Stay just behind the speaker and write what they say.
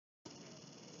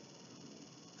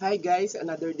Hi guys,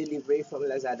 another delivery from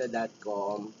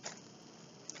Lazada.com.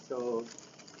 So,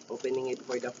 opening it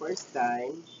for the first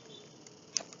time.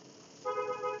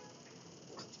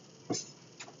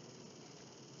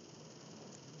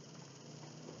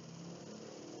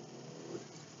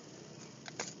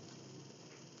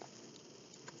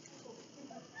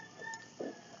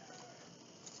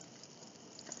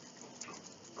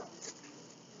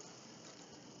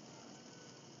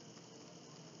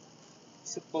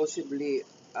 Supposedly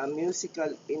a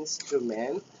musical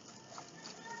instrument.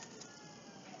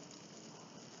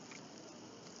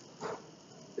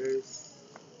 There's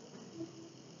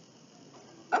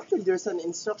there's an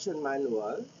instruction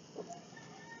manual,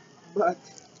 but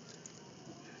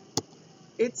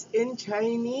it's in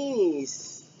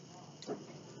Chinese.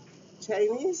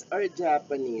 Chinese or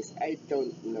Japanese? I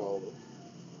don't know.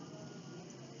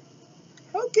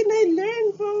 How can I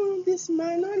learn from this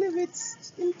manual if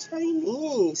it's in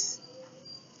Chinese?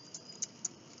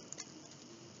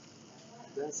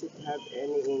 Does it have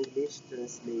any English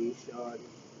translation?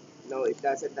 No, it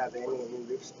doesn't have any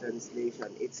English translation.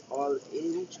 It's all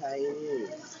in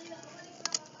Chinese.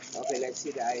 Okay, let's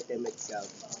see the item itself.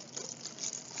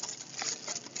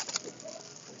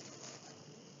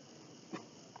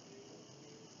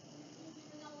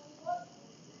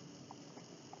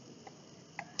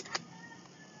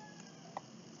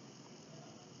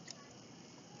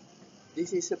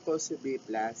 This is supposed to be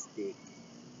plastic.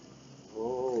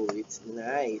 Oh, it's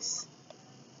nice.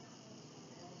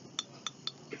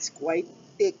 It's quite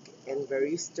thick and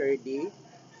very sturdy.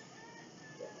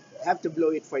 Have to blow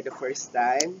it for the first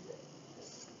time.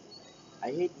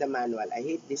 I hate the manual. I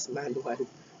hate this manual.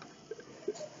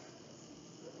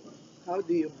 How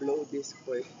do you blow this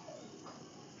first?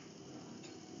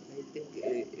 I think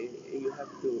you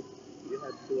have to,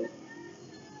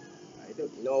 I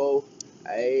don't know.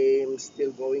 I'm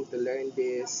still going to learn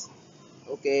this.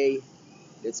 Okay,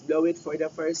 let's blow it for the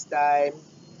first time.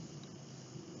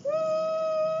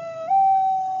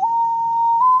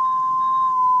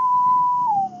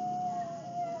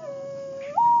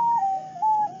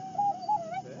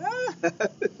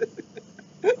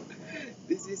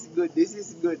 This is good. This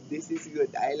is good. This is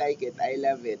good. I like it. I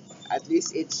love it. At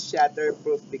least it's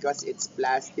shatterproof because it's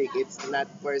plastic. It's not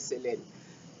porcelain.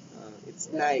 It's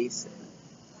nice.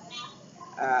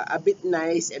 A bit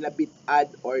nice and a bit odd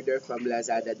order from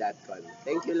Lazada.com.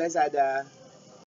 Thank you, Lazada.